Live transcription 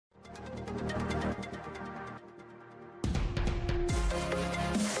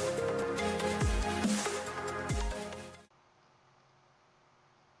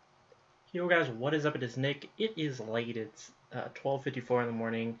Yo guys, what is up? It is Nick. It is late. It's 12:54 in the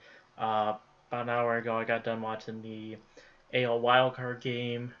morning. About an hour ago, I got done watching the AL wildcard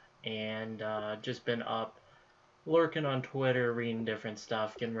game and just been up lurking on Twitter, reading different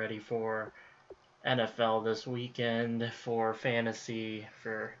stuff, getting ready for NFL this weekend, for fantasy,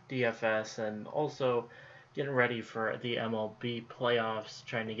 for DFS, and also getting ready for the MLB playoffs,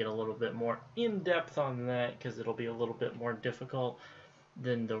 trying to get a little bit more in depth on that because it'll be a little bit more difficult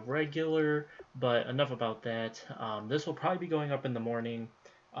than the regular, but enough about that. This will probably be going up in the morning.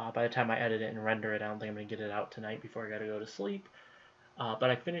 By the time I edit it and render it, I don't think I'm going to get it out tonight before I got to go to sleep. But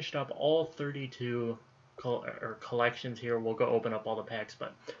I finished up all 32 collections here. We'll go open up all the packs,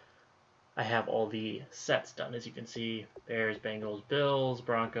 but I have all the sets done. As you can see, Bears, Bengals, Bills,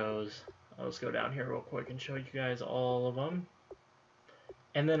 Broncos. Let's go down here real quick and show you guys all of them.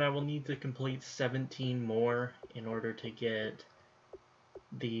 And then I will need to complete 17 more in order to get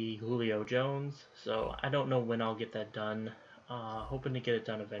the Julio Jones, so I don't know when I'll get that done. Hoping to get it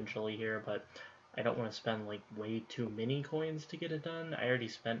done eventually here, but I don't want to spend like way too many coins to get it done. I already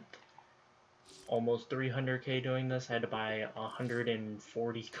spent almost 300k doing this. I had to buy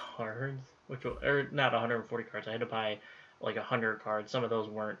 140 cards, or not 140 cards. I had to buy like 100 cards. Some of those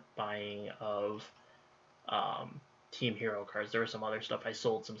weren't buying of Team Hero cards. There was some other stuff. I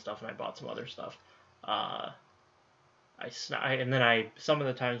sold some stuff and I bought some other stuff. Some of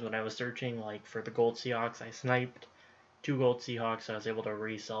the times when I was searching, like for the gold Seahawks, I sniped 2 gold Seahawks, so I was able to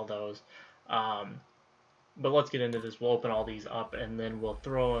resell those. But let's get into this. We'll open all these up, and then we'll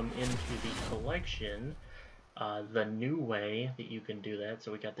throw them into the collection the new way that you can do that.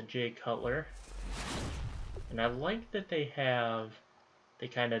 So we got the Jay Cutler, and I like that they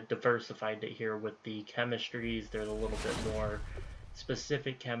kind of diversified it here with the chemistries. There's a little bit more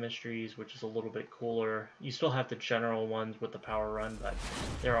specific chemistries, which is a little bit cooler. You still have the general ones with the power run, but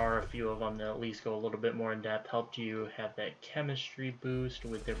there are a few of them that at least go a little bit more in depth, helped you have that chemistry boost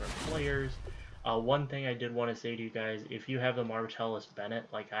with different players. One thing I did want to say to you guys, if you have the Martellus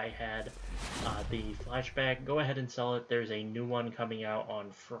Bennett like I had, the flashback, go ahead and sell it. There's a new one coming out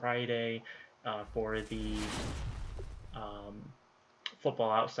on Friday for the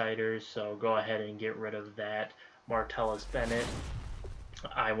Football Outsiders, so go ahead and get rid of that Martellus Bennett.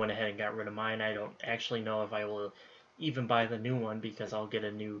 I went ahead and got rid of mine. I don't actually know if I will even buy the new one because I'll get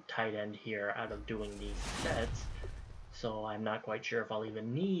a new tight end here out of doing these sets. So I'm not quite sure if I'll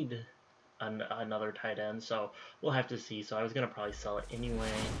even need another tight end. So we'll have to see. So I was going to probably sell it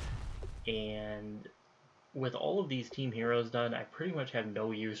anyway. And with all of these Team Heroes done, I pretty much have no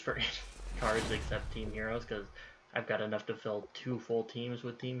use for any cards except Team Heroes because I've got enough to fill 2 full teams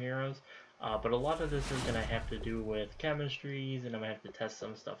with Team Heroes. But a lot of this is going to have to do with chemistries, and I'm going to have to test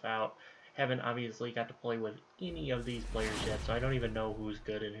some stuff out. Haven't obviously got to play with any of these players yet, so I don't even know who's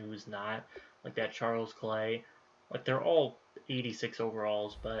good and who's not. Like that Charles Clay, like they're all 86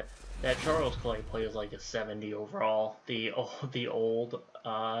 overalls, but that Charles Clay plays like a 70 overall. The old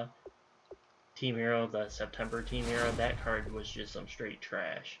Team Hero, the September Team Hero, that card was just some straight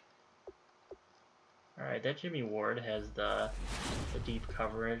trash. Alright, that Jimmy Ward has the deep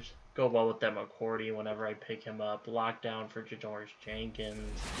coverage. Go well with that McCourty whenever I pick him up. Lockdown for Janoris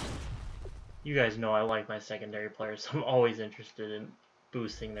Jenkins. You guys know I like my secondary players, so I'm always interested in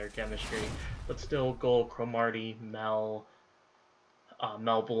boosting their chemistry. But still, goal, Cromartie, Mel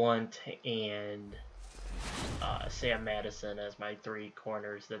Blunt, and Sam Madison as my 3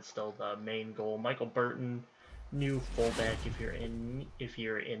 corners. That's still the main goal. Michael Burton, new fullback if you're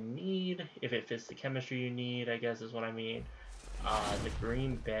in need, if it fits the chemistry you need, I guess is what I mean. The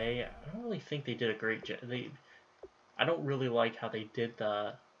Green Bay, I don't really think they did a great job. I don't really like how they did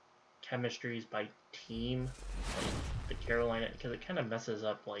the chemistries by team, like the Carolina, because it kind of messes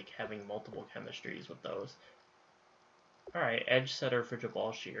up like having multiple chemistries with those. Alright, edge setter for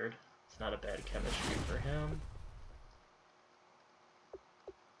Jabal Sheard. It's not a bad chemistry for him.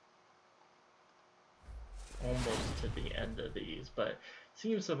 Almost to the end of these, but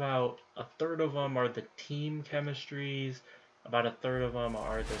seems about a third of them are the team chemistries. About a third of them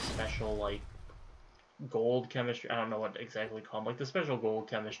are the special, like, gold chemistry. I don't know what exactly to call them. Like, the special gold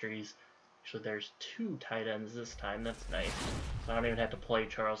chemistries. Actually, there's 2 tight ends this time. That's nice. So I don't even have to play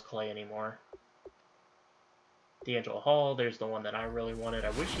Charles Clay anymore. D'Angelo Hall, there's the one that I really wanted. I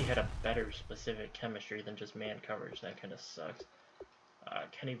wish he had a better specific chemistry than just man coverage. That kind of sucks.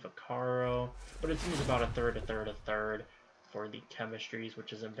 Kenny Vaccaro. But it seems about a third for the chemistries,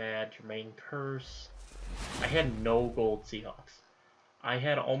 which isn't bad. Jermaine Curse. I had no gold Seahawks. I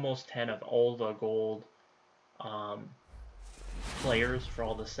had almost 10 of all the gold players for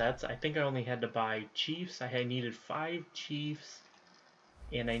all the sets. I think I only had to buy Chiefs. I had needed 5 Chiefs,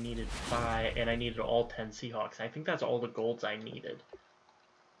 and I needed 5, and I needed all 10 Seahawks. I think that's all the golds I needed.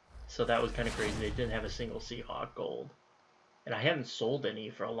 So that was kind of crazy. They didn't have a single Seahawk gold. And I haven't sold any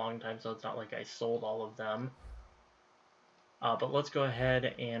for a long time, so it's not like I sold all of them. But let's go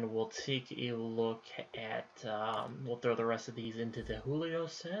ahead and we'll take a look at, we'll throw the rest of these into the Julio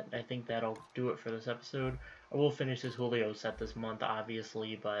set. I think that'll do it for this episode. I will finish this Julio set this month,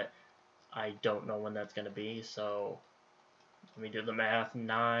 obviously, but I don't know when that's going to be, so let me do the math.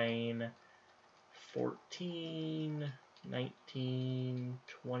 9, 14, 19,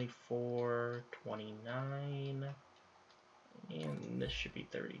 24, 29, and this should be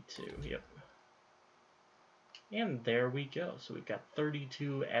 32, yep. And there we go. So we've got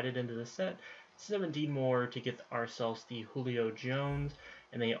 32 added into the set, 17 more to get ourselves the Julio Jones,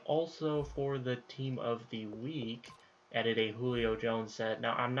 and they also, for the team of the week, added a Julio Jones set.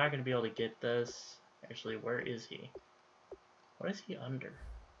 Now, I'm not going to be able to get this. Actually, where is he? What is he under?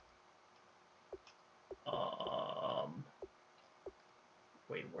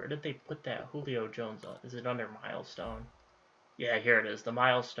 Wait, where did they put that Julio Jones on? Is it under Milestone? Yeah, here it is. The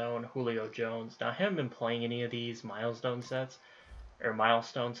Milestone Julio Jones. Now, I haven't been playing any of these Milestone sets, or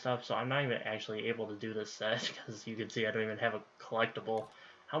Milestone stuff, so I'm not even actually able to do this set, because you can see I don't even have a collectible.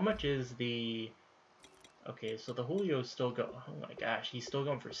 How much is the... Okay, so the Julio's still go. Oh my gosh, he's still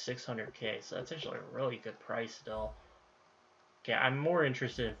going for 600k, so that's actually a really good price still. Okay, I'm more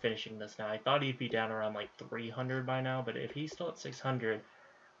interested in finishing this now. I thought he'd be down around like 300 by now, but if he's still at 600,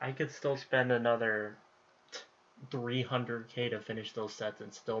 I could still spend another 300k to finish those sets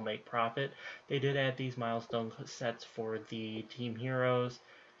and still make profit. They did add these milestone sets for the team heroes.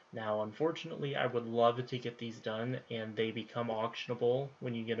 Now, unfortunately, I would love to get these done and they become auctionable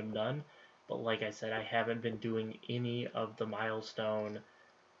when you get them done. But like I said, I haven't been doing any of the milestone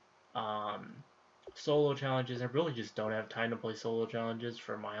solo challenges. I really just don't have time to play solo challenges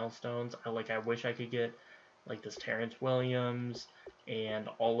for milestones. I wish I could get like this Terrence Williams and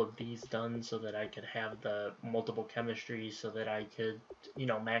all of these done so that I could have the multiple chemistries so that I could,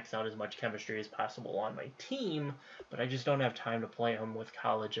 max out as much chemistry as possible on my team, but I just don't have time to play them with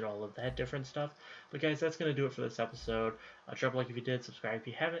college and all of that different stuff. But guys, that's going to do it for this episode. Drop a like if you did, subscribe if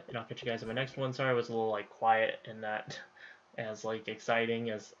you haven't, and I'll catch you guys in my next one. Sorry I was a little quiet and not as exciting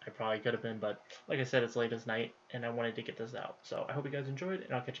as I probably could have been, but like I said, it's late as night and I wanted to get this out. So I hope you guys enjoyed,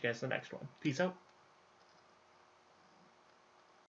 and I'll catch you guys in the next one. Peace out.